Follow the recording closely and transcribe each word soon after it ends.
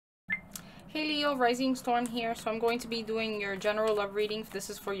Hey Leo, Risingstorm here. So I'm going to be doing your general love reading. This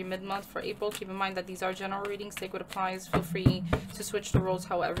is for your mid-month for April. Keep in mind that these are general readings. Take what applies. Feel free to switch the roles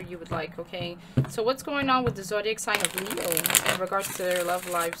however you would like, okay? So what's going on with the zodiac sign of Leo in regards to their love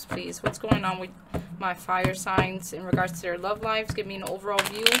lives, please? What's going on with my fire signs in regards to their love lives? Give me an overall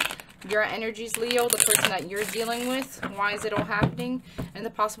view. Your energies, Leo, the person that you're dealing with. Why is it all happening? And the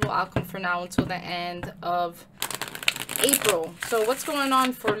possible outcome for now until the end of April. So what's going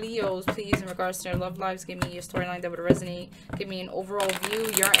on for Leos, please, in regards to their love lives? Give me a storyline that would resonate. Give me an overall view.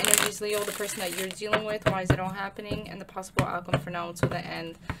 Your energies, Leo, the person that you're dealing with. Why is it all happening? And the possible outcome for now until the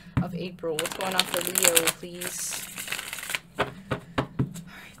end of April. What's going on for Leo, please? Alright.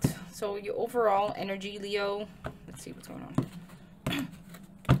 So your overall energy, Leo. Let's see what's going on.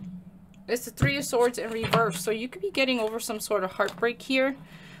 It's the Three of Swords in reverse. So you could be getting over some sort of heartbreak here.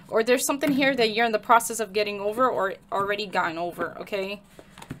 Or there's something here that you're in the process of getting over or already gotten over, okay?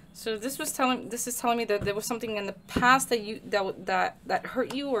 So this is telling me that there was something in the past that you that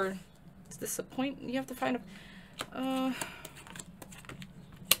hurt you, or is this a point you have to find a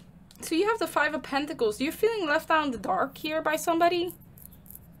so you have the Five of Pentacles. You're feeling left out in the dark here by somebody.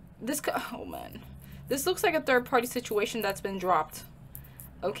 Oh man. This looks like a third party situation that's been dropped.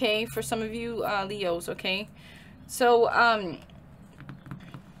 Okay, for some of you Leos, okay? So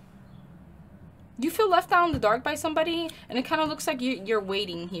you feel left out in the dark by somebody, and it kind of looks like you're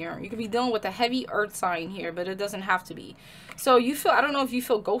waiting here. You could be dealing with a heavy earth sign here, but it doesn't have to be. So you feel, I don't know if you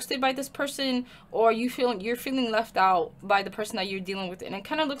feel ghosted by this person, or you're feeling left out by the person that you're dealing with. And it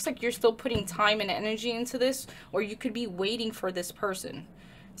kind of looks like you're still putting time and energy into this, or you could be waiting for this person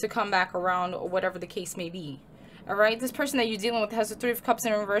to come back around, or whatever the case may be. All right, this person that you're dealing with has the Three of Cups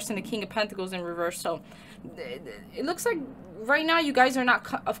in reverse and the King of Pentacles in reverse. So it looks like right now you guys are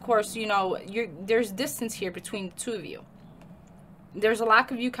not, of course, you know, there's distance here between the two of you. There's a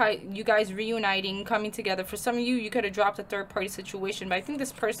lack of you guys reuniting, coming together. For some of you, you could have dropped a third-party situation, but I think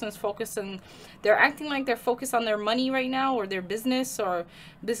this person is focused on, they're acting like they're focused on their money right now, or their business, or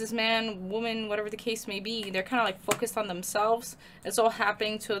businessman, woman, whatever the case may be. They're kind of like focused on themselves. It's all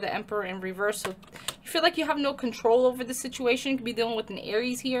happening to the Emperor in reverse. So you feel like you have no control over the situation. You could be dealing with an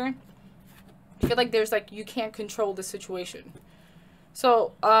Aries here. I feel like there's like, you can't control the situation.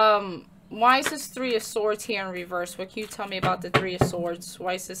 So, why is this Three of Swords here in reverse? What can you tell me about the Three of Swords?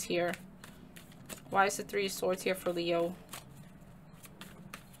 Why is this here? Why is the Three of Swords here for Leo?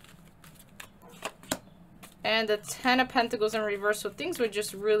 And the Ten of Pentacles in reverse. So things were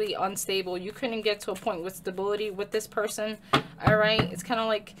just really unstable. You couldn't get to a point with stability with this person. Alright? It's kind of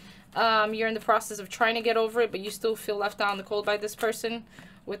like you're in the process of trying to get over it, but you still feel left out in the cold by this person.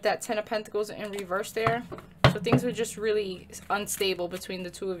 With that Ten of Pentacles in reverse there. So things were just really unstable between the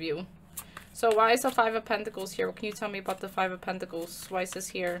two of you. So why is the Five of Pentacles here? What can you tell me about the Five of Pentacles? Why is this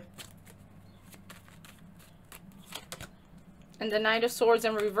here? And the Knight of Swords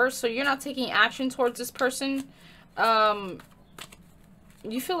in reverse. So you're not taking action towards this person. You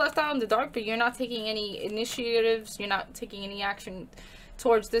feel left out in the dark, but you're not taking any initiatives. You're not taking any action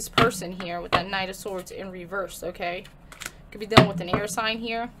towards this person here with that Knight of Swords in reverse, okay? Could be dealing with an air sign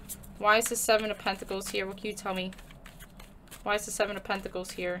here. Why is the Seven of Pentacles here? What can you tell me? Why is the Seven of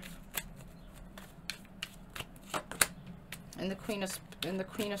Pentacles here? And the Queen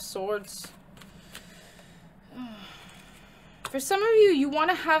of Swords. For some of you, you want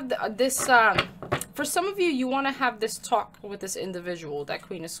to have for some of you, you want to have this talk with this individual, that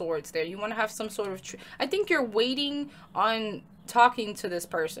Queen of Swords there. You want to have some sort of I think you're waiting on talking to this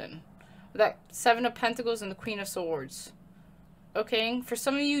person. That Seven of Pentacles and the Queen of Swords. Okay, for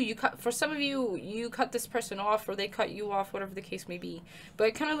some of you, you cut this person off, or they cut you off, whatever the case may be. But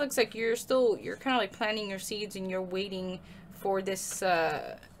it kind of looks like you're kind of like planting your seeds, and you're waiting for this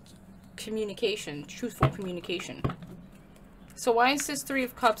communication, truthful communication. So why is this Three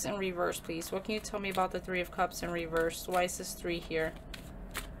of Cups in reverse, please? What can you tell me about the Three of Cups in reverse? Why is this 3 here?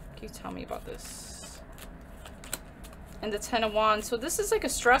 Can you tell me about this? And the Ten of Wands. So this is like a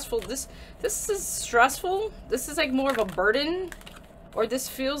stressful, this is stressful. This is like more of a burden, or this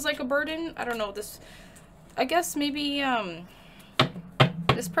feels like a burden. I don't know. This, I guess maybe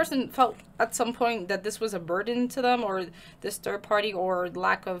this person felt at some point that this was a burden to them, or this third party or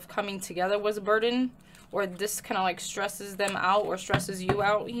lack of coming together was a burden, or this kind of like stresses them out or stresses you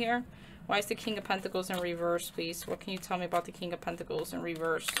out here. Why is the King of Pentacles in reverse, please? What can you tell me about the King of Pentacles in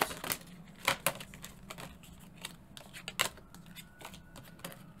reverse?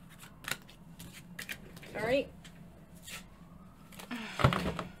 All right.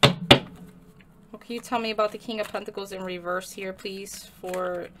 What can you tell me about the King of Pentacles in reverse here, please,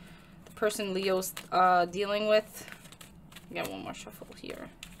 for the person Leo's dealing with? We got one more shuffle here.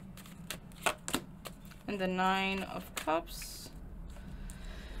 and the Nine of Cups.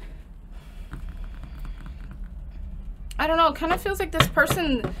 I don't know, it kind of feels like this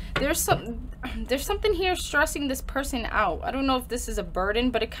person, there's something here stressing this person out. I don't know if this is a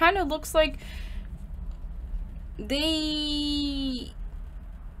burden, but it kind of looks like they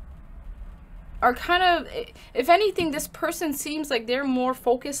are kind of, if anything, this person seems like they're more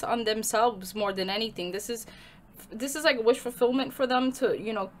focused on themselves more than anything. This is like wish fulfillment for them to,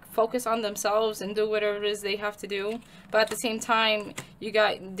 you know, focus on themselves and do whatever it is they have to do. But at the same time, you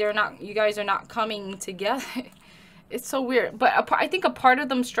guys are not coming together. It's so weird. But I think a part of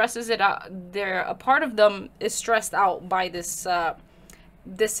them stresses it out. A part of them is stressed out by this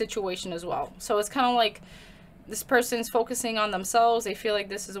this situation as well. So it's kind of like this person's focusing on themselves. They feel like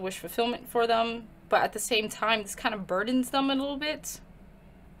this is a wish fulfillment for them, but at the same time, this kind of burdens them a little bit.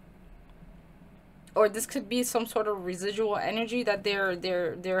 Or this could be some sort of residual energy that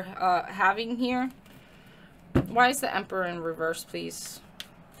they're having here. Why is the Emperor in reverse, please?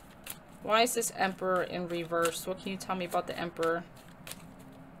 Why is this Emperor in reverse? What can you tell me about the Emperor?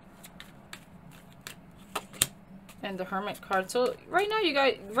 And the Hermit card. So right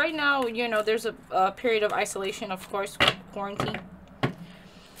now, you know, there's a period of isolation, of course, quarantine.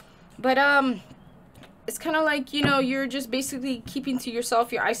 But it's kind of like, you know, you're just basically keeping to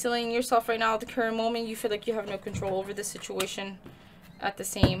yourself. You're isolating yourself right now at the current moment. You feel like you have no control over the situation at the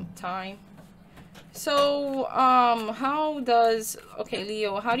same time. So okay,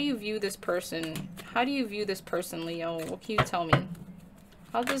 Leo, how do you view this person? How do you view this person, Leo? What can you tell me?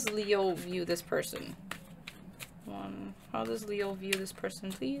 How does Leo view this person? How does Leo view this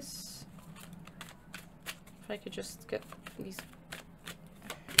person, please? If I could just get these.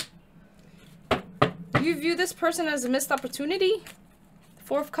 You view this person as a missed opportunity?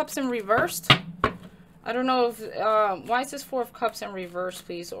 Four of Cups in reversed? I don't know if, why is this Four of Cups in reverse,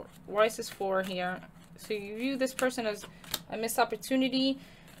 please? Or why is this 4 here? So you view this person as a missed opportunity.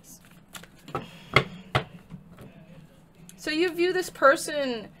 So you view this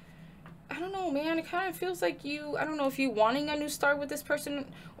person, I don't know, man, it kind of feels like you, I don't know if you wanting a new start with this person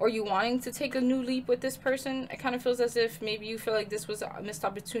or you wanting to take a new leap with this person. It kind of feels as if maybe you feel like this was a missed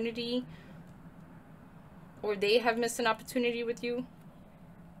opportunity or they have missed an opportunity with you.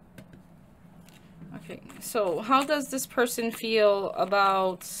 Okay, so how does this person feel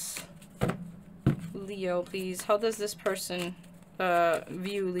about Leo, please? How does this person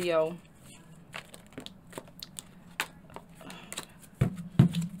view Leo?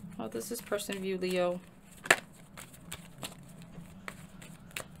 How does this person view Leo?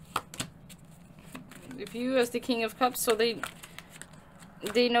 They view you as the King of Cups, so they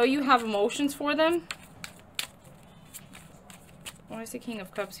know you have emotions for them. Why is the King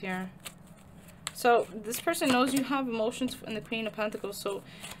of Cups here? So this person knows you have emotions in the Queen of Pentacles. So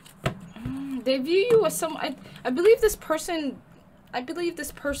they view you as some. I believe this person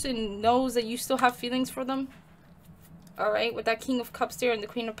knows that you still have feelings for them. All right, with that King of Cups there and the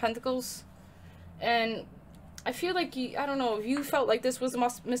Queen of Pentacles, and I feel like I don't know if you felt like this was a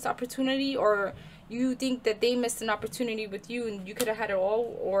missed opportunity, or you think that they missed an opportunity with you and you could have had it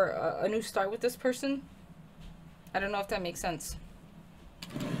all, or a new start with this person. I don't know if that makes sense.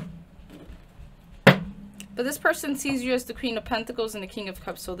 But this person sees you as the Queen of Pentacles and the King of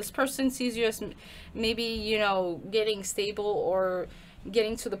Cups. So this person sees you as maybe, you know, getting stable or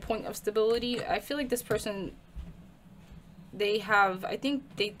getting to the point of stability. I feel like this person, I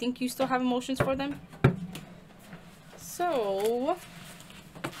think they think you still have emotions for them. So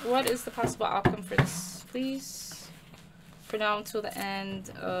what is the possible outcome for this, please? For now until the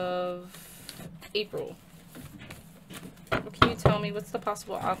end of April. What can you tell me? What's the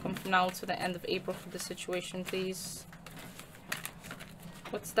possible outcome from now to the end of April for this situation, please?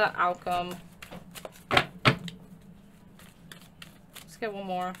 What's the outcome? Let's get one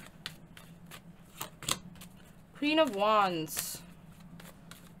more. Queen of Wands.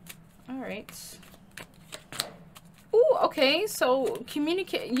 Alright. Ooh, okay. So,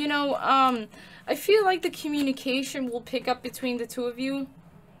 communicate. You know, I feel like the communication will pick up between the two of you.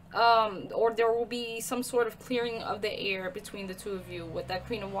 Or there will be some sort of clearing of the air between the two of you with that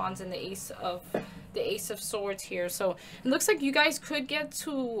Queen of Wands and the Ace of Swords here. So it looks like you guys could get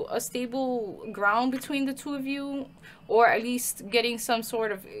to a stable ground between the two of you, or at least getting some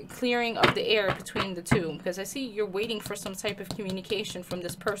sort of clearing of the air between the two, because I see you're waiting for some type of communication from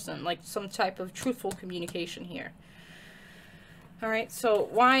this person, like some type of truthful communication here. All right, so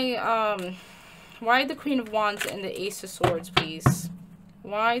why the Queen of Wands and the Ace of Swords, please?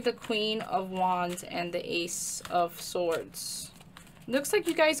 Why the Queen of Wands and the Ace of Swords? Looks like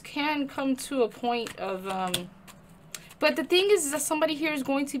you guys can come to a point of, but the thing is that somebody here is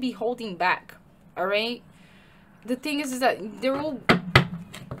going to be holding back. All right. The thing is that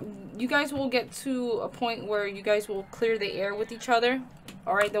you guys will get to a point where you guys will clear the air with each other.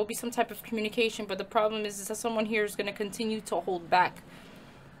 All right. There'll be some type of communication, but the problem is that someone here is going to continue to hold back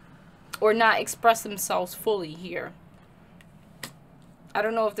or not express themselves fully here. I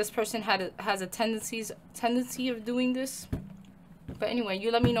don't know if this person has a tendency of doing this. But anyway,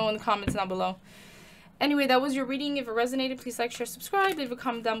 you let me know in the comments down below. Anyway, that was your reading. If it resonated, please like, share, subscribe. Leave a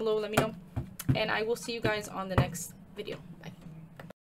comment down below. Let me know. And I will see you guys on the next video.